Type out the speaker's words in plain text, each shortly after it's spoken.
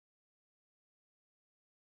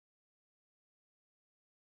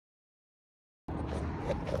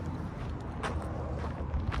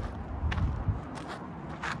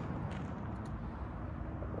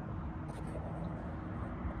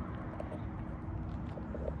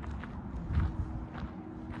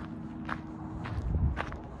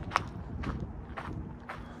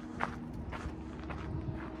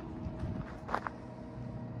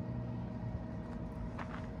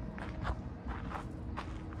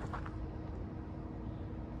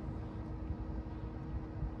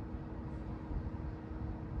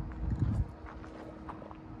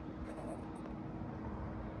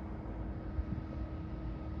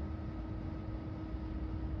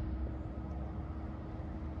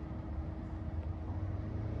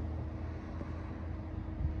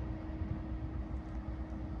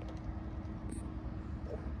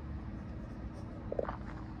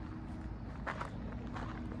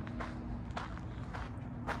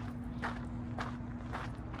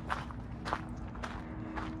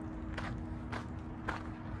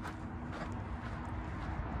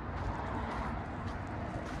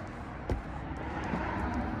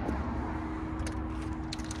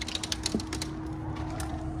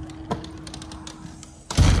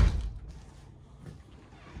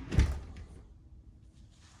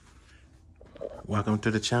Welcome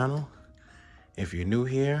to the channel. If you're new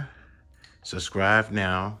here, subscribe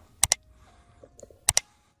now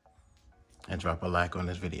and drop a like on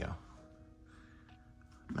this video.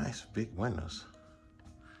 Nice big windows.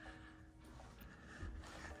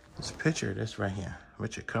 This picture, this right here.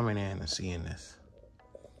 Richard coming in and seeing this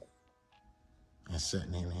and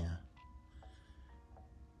sitting in here.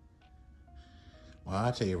 Well,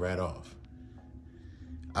 I'll tell you right off.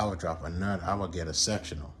 I would drop another, I would get a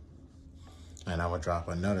sectional. And I would drop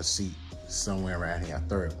another seat somewhere around here, a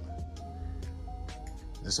third one.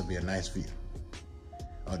 This will be a nice view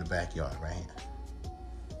of the backyard right here.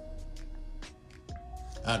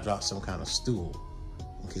 I'll drop some kind of stool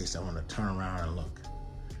in case I want to turn around and look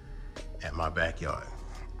at my backyard.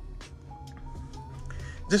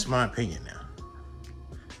 This is my opinion now.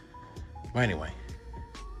 But anyway,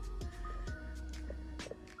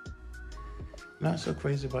 not so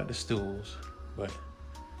crazy about the stools, but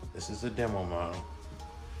this is a demo model.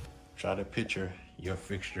 Try to picture your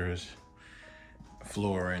fixtures,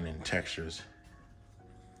 flooring, and textures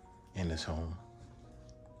in this home.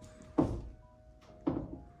 You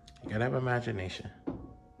gotta have imagination.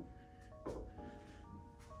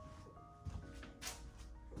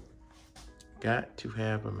 Got to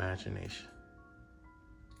have imagination.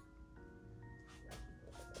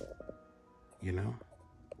 You know?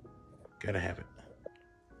 Gotta have it.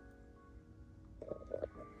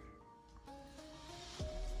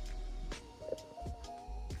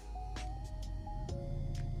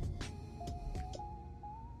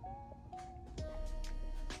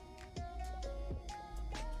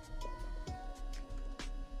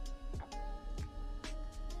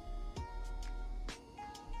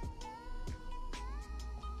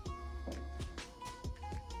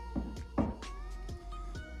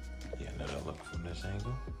 Look from this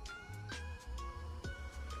angle.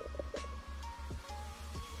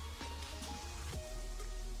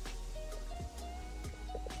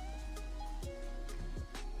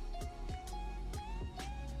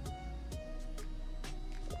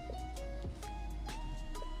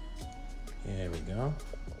 Here we go.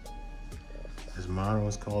 This model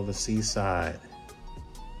is called the Seaside.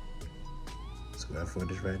 Square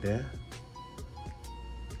footage right there.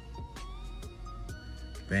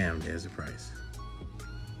 Bam, there's the price.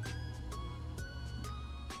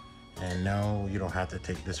 And no, you don't have to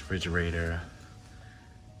take this refrigerator.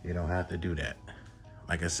 You don't have to do that.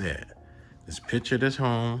 Like I said, just picture this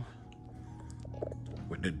home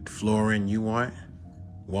with the flooring you want,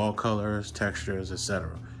 wall colors, textures,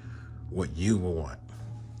 etc. What you will want.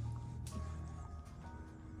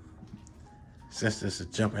 Since this is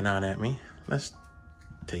jumping out at me, let's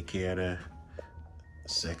take care of the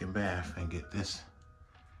second bath and get this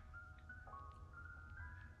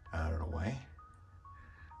out of the way.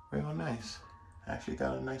 Real nice. Actually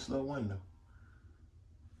got a nice little window.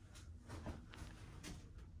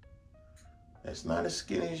 It's not as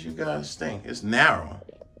skinny as you guys think. It's narrow.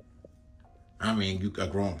 I mean, a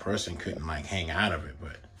grown person couldn't like hang out of it,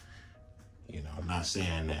 but you know, I'm not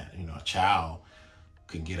saying that, you know, a child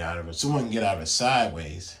can get out of it. Someone can get out of it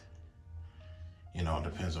sideways. You know, it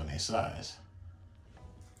depends on their size.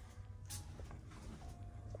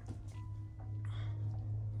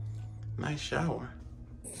 Nice shower.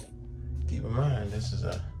 Keep in mind, this is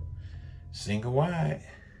a single wide.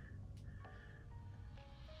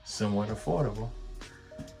 Somewhat affordable.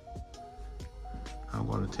 I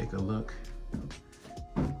want to take a look.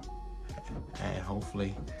 And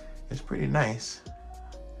hopefully, it's pretty nice.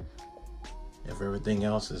 If everything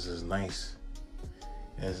else is as nice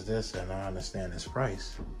as this, and I understand its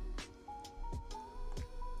price.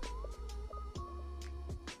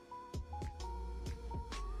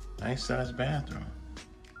 Nice sized bathroom.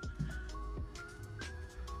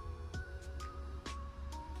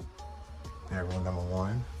 Bedroom number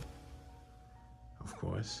 1, of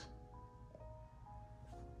course.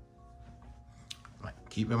 Like,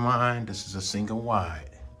 keep in mind, this is a single wide.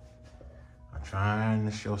 I'm trying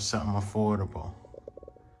to show something affordable.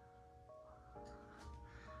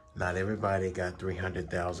 Not everybody got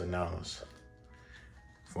 $300,000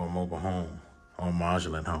 for a mobile home or a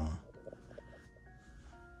modular home.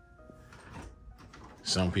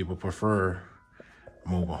 Some people prefer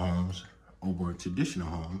mobile homes over traditional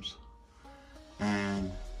homes.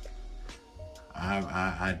 And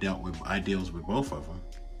I deals with both of them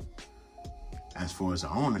as far as the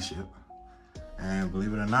ownership. And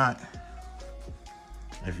believe it or not,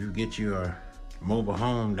 if you get your mobile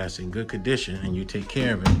home that's in good condition and you take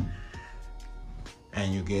care of it,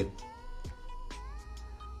 and you get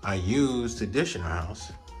a used traditional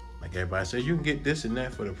house, like everybody says, you can get this and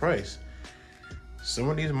that for the price. Some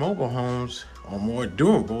of these mobile homes are more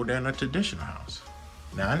durable than a traditional house.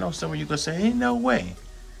 Now, I know some of you gonna say, ain't no way.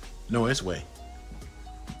 No, it's way.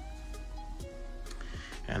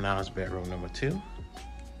 And now it's bedroom number 2.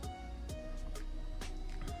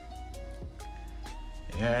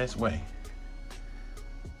 Yeah, it's way.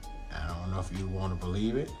 I don't know if you want to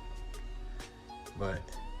believe it, but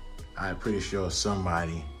I'm pretty sure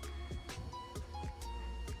somebody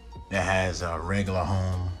that has a regular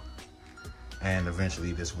home and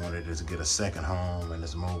eventually just wanted to get a second home and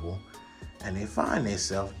is mobile, and they find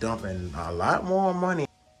themselves dumping a lot more money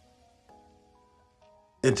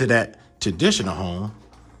into that traditional home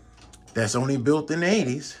that's only built in the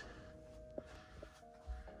 80s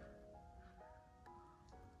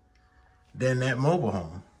than that mobile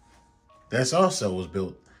home that's also was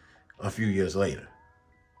built a few years later.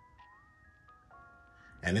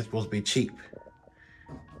 And it's supposed to be cheap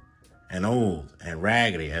and old and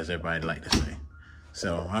raggedy, as everybody like to say.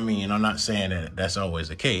 So, I mean, I'm not saying that that's always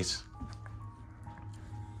the case,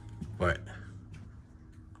 but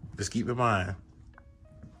just keep in mind,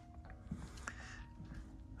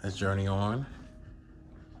 let's journey on.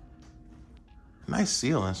 Nice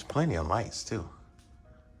ceilings, plenty of lights too,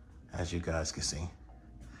 as you guys can see.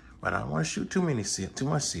 But I don't want to shoot too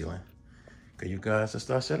much ceiling, because you guys will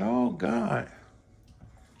start saying, oh God.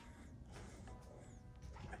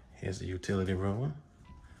 Here's the utility room.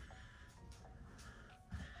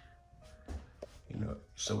 You know,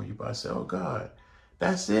 so you probably say, oh God,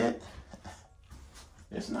 that's it?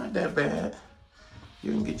 It's not that bad.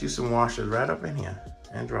 You can get you some washers right up in here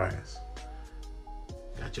and dryers.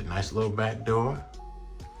 Got your nice little back door.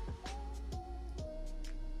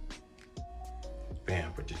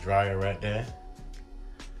 Bam, put your dryer right there.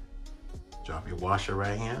 Drop your washer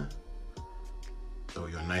right here. Throw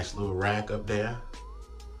your nice little rack up there.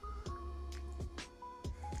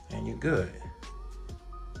 And you're good.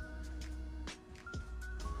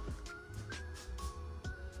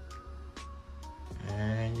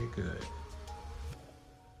 And you're good.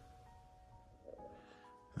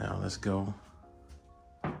 Now let's go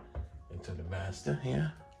into the master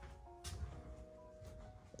here.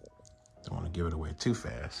 Don't want to give it away too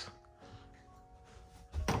fast.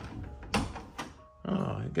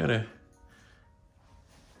 Oh, you got a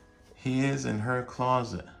his and her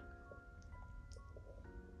closet.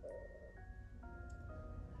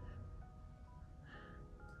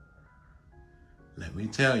 Let me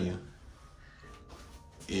tell you,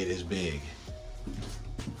 it is big.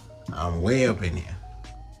 I'm way up in here.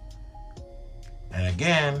 And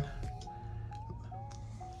again,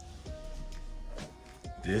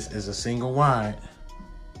 this is a single wide.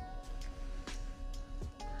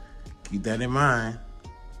 Keep that in mind.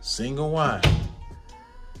 Single wide.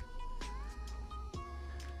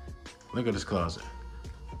 Look at this closet.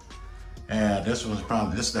 And this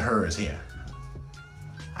is the hers here.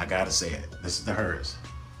 I gotta say it. This is the hers.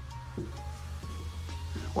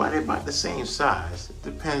 Why they about the same size? It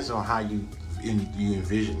depends on how you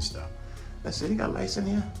envision stuff. Let's see, you got lights in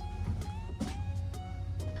here?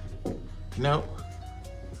 Nope.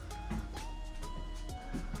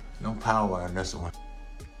 No power on this one.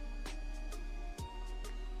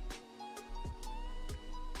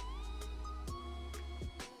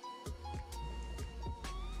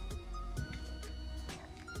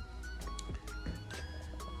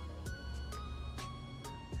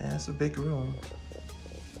 Yeah, it's a big room.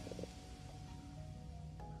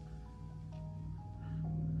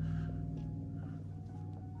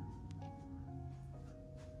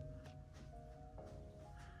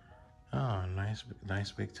 Oh,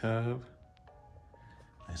 Nice big tub.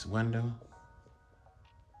 Nice window.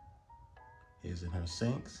 Here's in her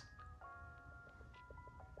sinks.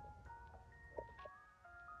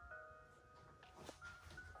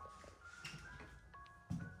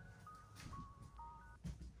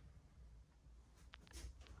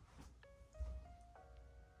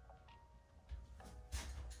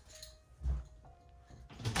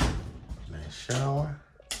 Nice shower.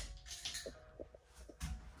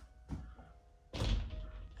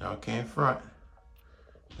 Y'all can't front.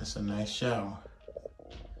 That's a nice shower.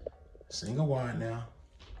 Single wide now.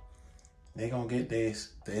 They gonna get their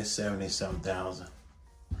 70-something thousand.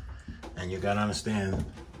 And you gotta understand,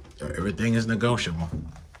 everything is negotiable.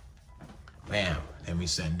 Bam, and me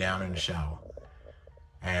sitting down in the shower.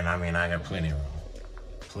 And I mean, I got plenty of room.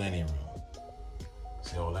 Plenty of room.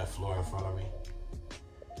 See all that floor in front of me?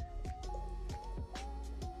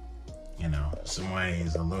 You know, someone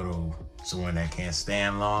that can't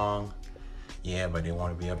stand long, yeah, but they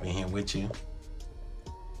want to be up in here with you.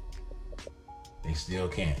 They still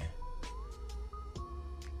can.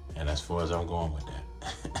 And as far as I'm going with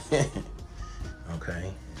that.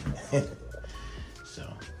 Okay.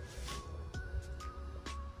 So.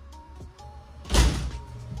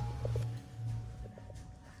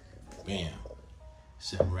 Bam.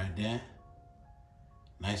 Sitting right there.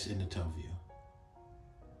 Nice in the top view.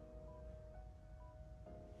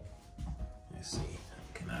 Let's see.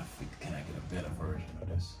 Can I get a better version of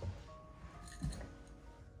this?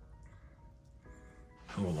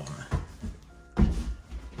 Hold on.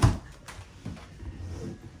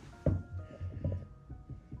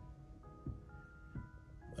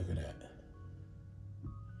 Look at that.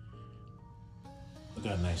 Look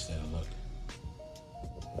how nice that'll look.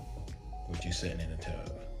 With you sitting in the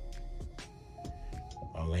tub.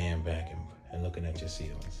 Or laying back and looking at your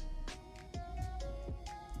ceilings.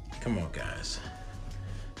 Come on, guys.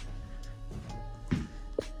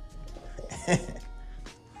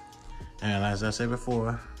 And as I said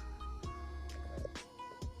before,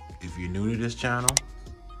 if you're new to this channel,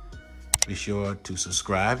 be sure to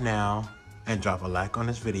subscribe now and drop a like on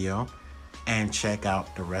this video and check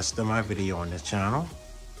out the rest of my video on this channel.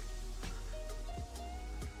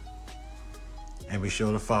 And be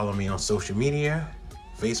sure to follow me on social media,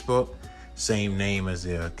 Facebook, same name as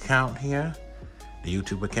the account here, the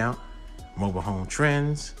YouTube account, Mobile Home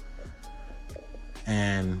Trends.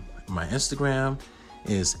 And my Instagram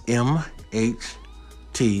is mht.ig.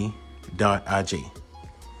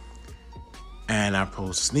 And I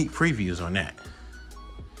post sneak previews on that.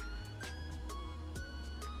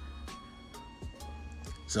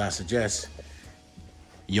 So I suggest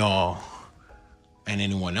y'all and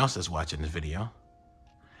anyone else that's watching this video.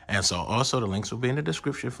 And so also the links will be in the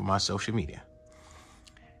description for my social media.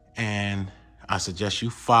 And I suggest you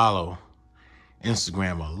follow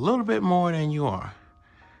Instagram a little bit more than you are,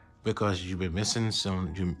 because you've been missing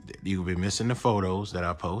the photos that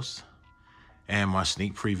I post and my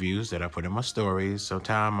sneak previews that I put in my stories.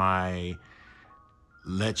 Sometimes I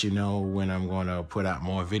let you know when I'm going to put out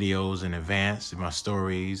more videos in advance in my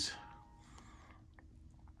stories.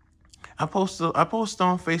 I post on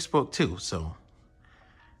Facebook too, so,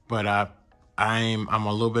 but I'm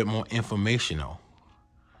a little bit more informational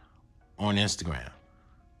on Instagram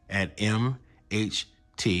at mht.ig.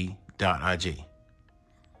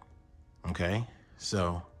 Okay,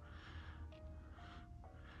 so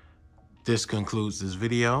this concludes this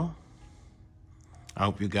video. I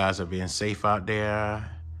hope you guys are being safe out there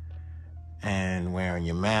and wearing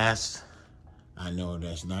your masks. I know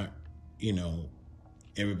that's not,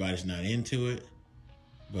 everybody's not into it,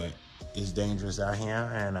 but it's dangerous out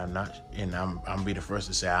here, and I'm be the first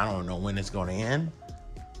to say I don't know when it's going to end.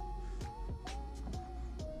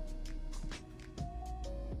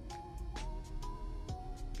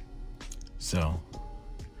 So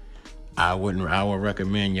I would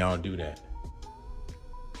recommend y'all do that.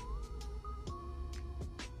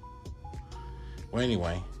 Well,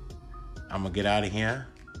 anyway, I'm gonna get out of here.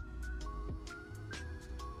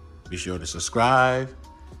 Be sure to subscribe,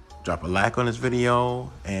 drop a like on this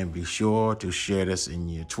video, and be sure to share this in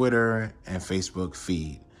your Twitter and Facebook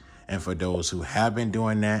feed. And for those who have been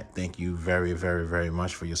doing that, thank you very, very, very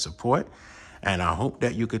much for your support. And I hope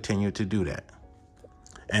that you continue to do that.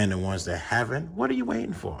 And the ones that haven't, what are you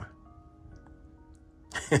waiting for?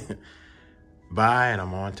 Bye, and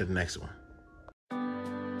I'm on to the next one.